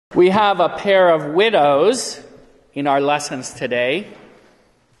We have a pair of widows in our lessons today.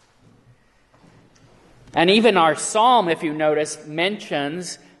 And even our psalm, if you notice,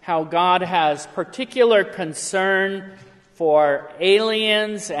 mentions how God has particular concern for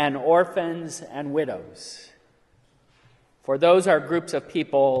aliens and orphans and widows. For those are groups of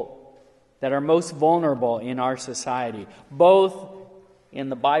people that are most vulnerable in our society, both in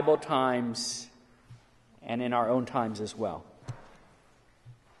the Bible times and in our own times as well.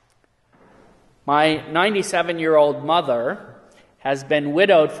 My 97-year-old mother has been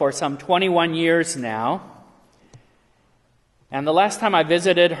widowed for some 21 years now. And the last time I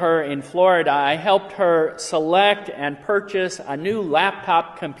visited her in Florida, I helped her select and purchase a new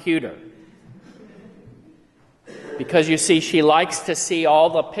laptop computer. Because you see, she likes to see all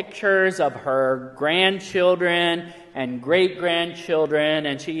the pictures of her grandchildren and great-grandchildren,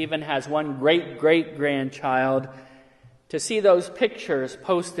 and she even has one great-great-grandchild, to see those pictures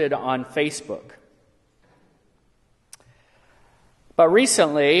posted on Facebook. But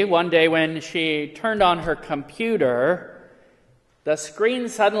recently, one day when she turned on her computer, the screen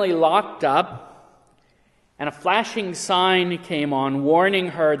suddenly locked up, and a flashing sign came on warning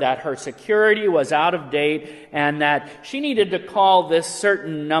her that her security was out of date and that she needed to call this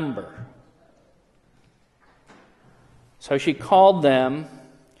certain number. So she called them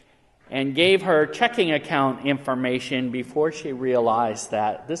and gave her checking account information before she realized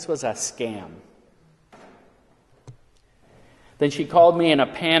that this was a scam. Then she called me in a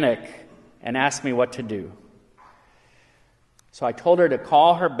panic and asked me what to do. So I told her to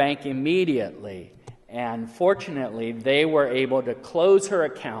call her bank immediately, and fortunately, they were able to close her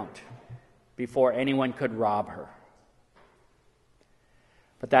account before anyone could rob her.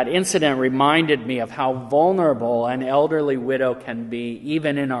 But that incident reminded me of how vulnerable an elderly widow can be,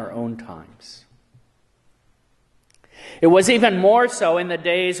 even in our own times. It was even more so in the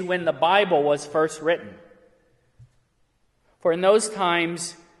days when the Bible was first written. For in those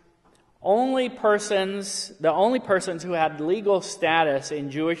times, the only persons who had legal status in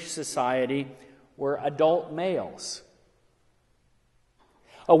Jewish society were adult males.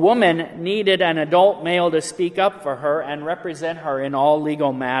 A woman needed an adult male to speak up for her and represent her in all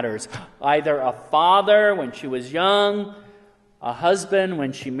legal matters. Either a father when she was young, a husband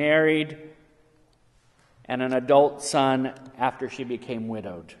when she married, and an adult son after she became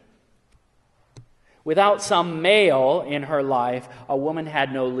widowed. Without some male in her life, a woman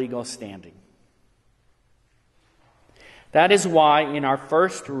had no legal standing. That is why in our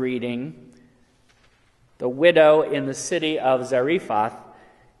first reading, the widow in the city of Zarephath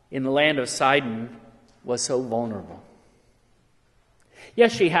in the land of Sidon was so vulnerable.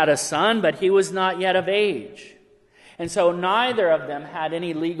 Yes, she had a son, but he was not yet of age. And so neither of them had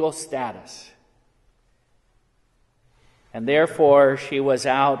any legal status. And therefore, she was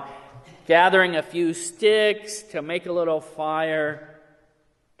out gathering a few sticks to make a little fire,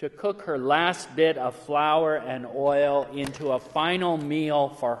 to cook her last bit of flour and oil into a final meal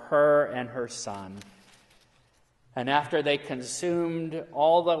for her and her son. And after they consumed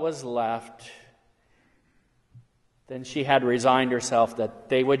all that was left, then she had resigned herself that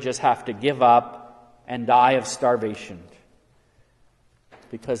they would just have to give up and die of starvation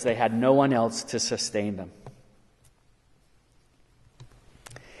because they had no one else to sustain them.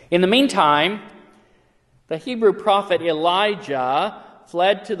 In the meantime, the Hebrew prophet Elijah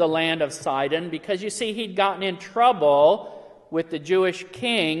fled to the land of Sidon because, you see, he'd gotten in trouble with the Jewish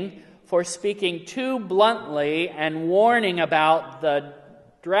king for speaking too bluntly and warning about the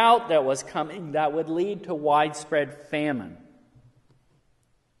drought that was coming that would lead to widespread famine.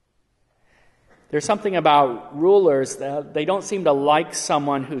 There's something about rulers that they don't seem to like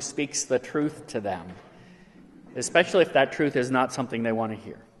someone who speaks the truth to them, especially if that truth is not something they want to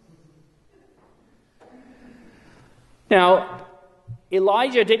hear. Now,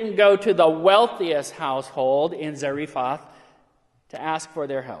 Elijah didn't go to the wealthiest household in Zarephath to ask for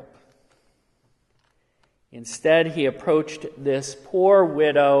their help. Instead, he approached this poor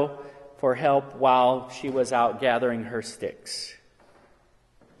widow for help while she was out gathering her sticks.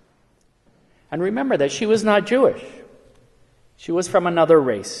 And remember that she was not Jewish. She was from another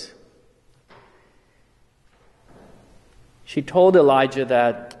race. She told Elijah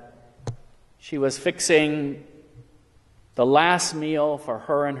that she was fixing the last meal for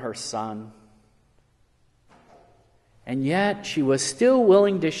her and her son. And yet she was still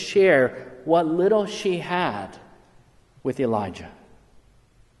willing to share what little she had with Elijah.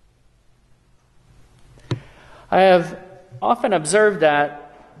 I have often observed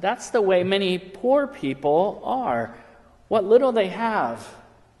that that's the way many poor people are. What little they have,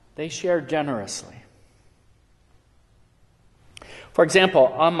 they share generously. For example,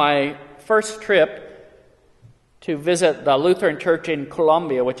 on my first trip to visit the Lutheran church in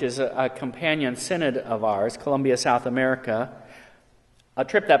Colombia, which is a companion synod of ours, Colombia, South America, a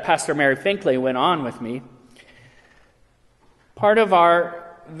trip that Pastor Mary Finkley went on with me, part of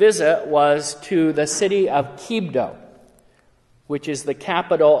our visit was to the city of Quibdó, which is the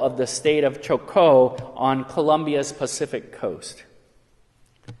capital of the state of Chocó on Colombia's Pacific coast.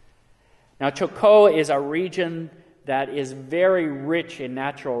 Now, Chocó is a region that is very rich in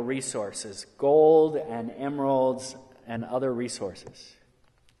natural resources, gold and emeralds and other resources.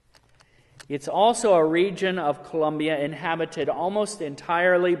 It's also a region of Colombia inhabited almost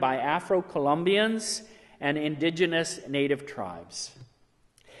entirely by Afro-Colombians and indigenous native tribes.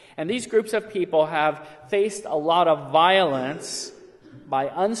 And these groups of people have faced a lot of violence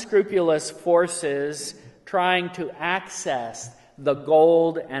by unscrupulous forces trying to access the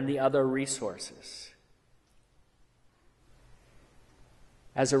gold and the other resources.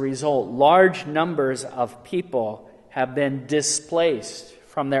 As a result, large numbers of people have been displaced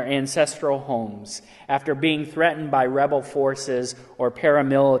from their ancestral homes after being threatened by rebel forces or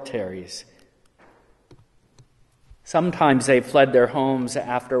paramilitaries. Sometimes they fled their homes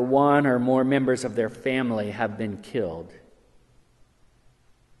after one or more members of their family have been killed.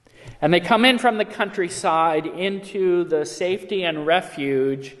 And they come in from the countryside into the safety and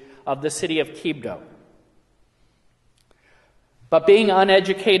refuge of the city of Quibdó. But being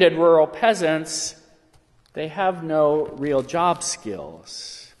uneducated rural peasants, they have no real job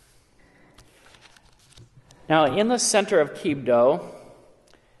skills. Now, in the center of Quibdó,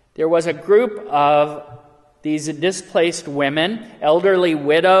 there was a group of these displaced women, elderly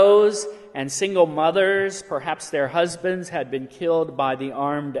widows and single mothers. Perhaps their husbands had been killed by the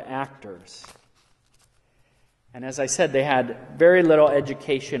armed actors. And as I said, they had very little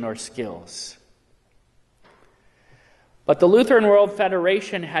education or skills. But the Lutheran World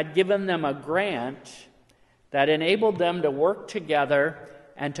Federation had given them a grant that enabled them to work together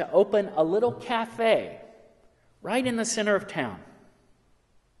and to open a little cafe right in the center of town.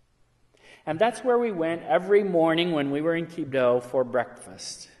 And that's where we went every morning when we were in Quibdó for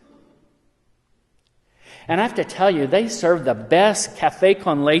breakfast. And I have to tell you, they served the best café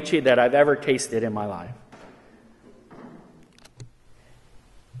con leche that I've ever tasted in my life.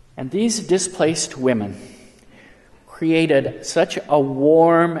 And these displaced women created such a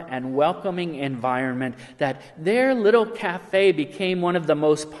warm and welcoming environment that their little cafe became one of the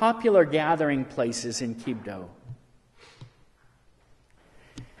most popular gathering places in Quibdó.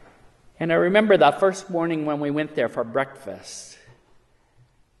 And I remember the first morning when we went there for breakfast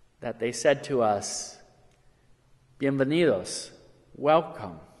that they said to us, "Bienvenidos,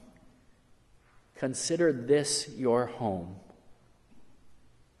 welcome. Consider this your home."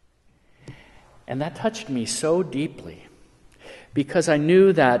 And that touched me so deeply because I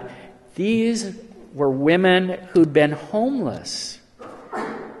knew that these were women who'd been homeless,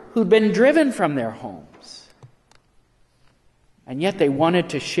 who'd been driven from their homes. And yet they wanted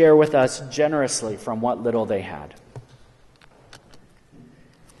to share with us generously from what little they had.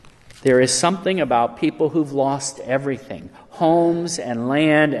 There is something about people who've lost everything, homes and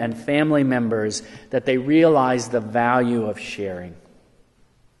land and family members, that they realize the value of sharing.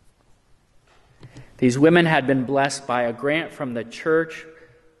 These women had been blessed by a grant from the church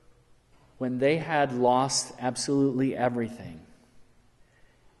when they had lost absolutely everything.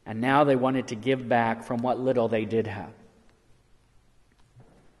 And now they wanted to give back from what little they did have.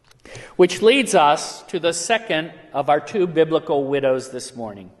 Which leads us to the second of our two biblical widows this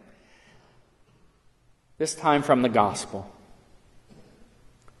morning. This time from the gospel.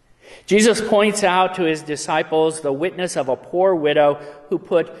 Jesus points out to his disciples the witness of a poor widow who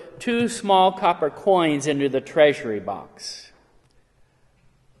put 2 small copper coins into the treasury box.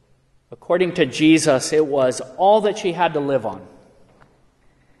 According to Jesus, it was all that she had to live on.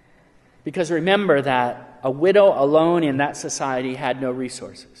 Because remember that a widow alone in that society had no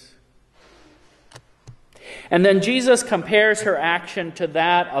resources. And then Jesus compares her action to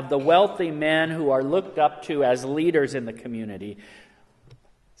that of the wealthy men who are looked up to as leaders in the community.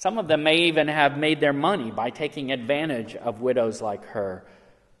 Some of them may even have made their money by taking advantage of widows like her,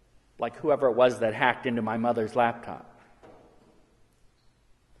 like whoever it was that hacked into my mother's laptop.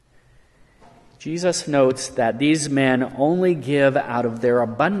 Jesus notes that these men only give out of their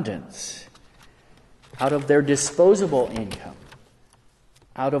abundance, out of their disposable income,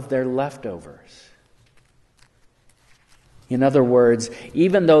 out of their leftovers. In other words,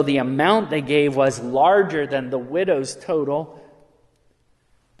 even though the amount they gave was larger than the widow's total,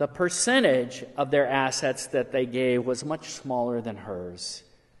 the percentage of their assets that they gave was much smaller than hers.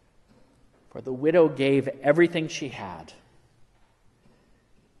 For the widow gave everything she had,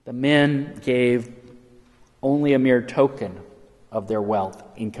 The men gave only a mere token of their wealth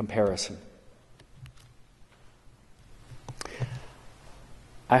in comparison.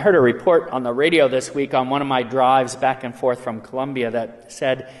 I heard a report on the radio this week on one of my drives back and forth from Columbia that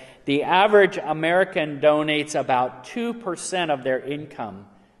said the average American donates about 2% of their income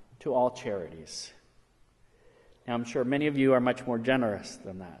to all charities. Now, I'm sure many of you are much more generous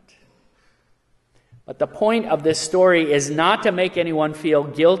than that. But the point of this story is not to make anyone feel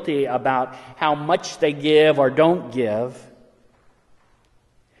guilty about how much they give or don't give.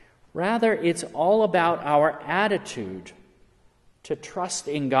 Rather, it's all about our attitude to trust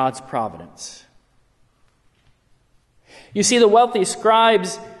in God's providence. You see, the wealthy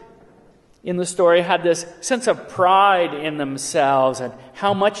scribes in the story had this sense of pride in themselves and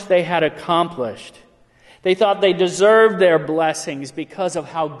how much they had accomplished. They thought they deserved their blessings because of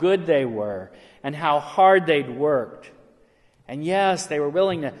how good they were and how hard they'd worked. And yes, they were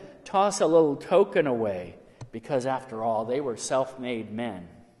willing to toss a little token away because, after all, they were self-made men.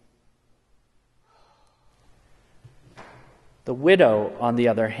 The widow, on the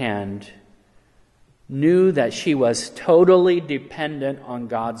other hand, knew that she was totally dependent on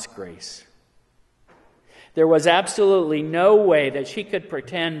God's grace. There was absolutely no way that she could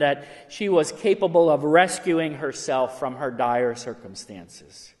pretend that she was capable of rescuing herself from her dire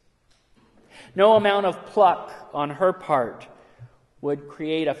circumstances. No amount of pluck on her part would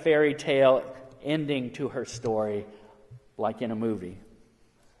create a fairy tale ending to her story like in a movie.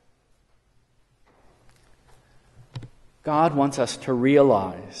 God wants us to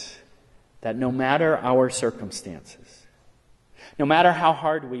realize that no matter our circumstances, no matter how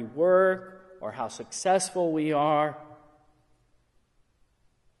hard we work or how successful we are,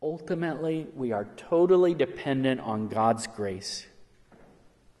 ultimately we are totally dependent on God's grace.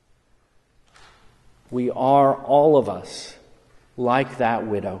 We are, all of us, like that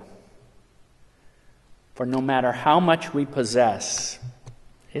widow. For no matter how much we possess,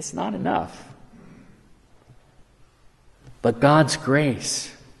 it's not enough. But God's grace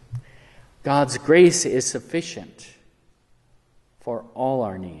is sufficient for all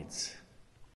our needs.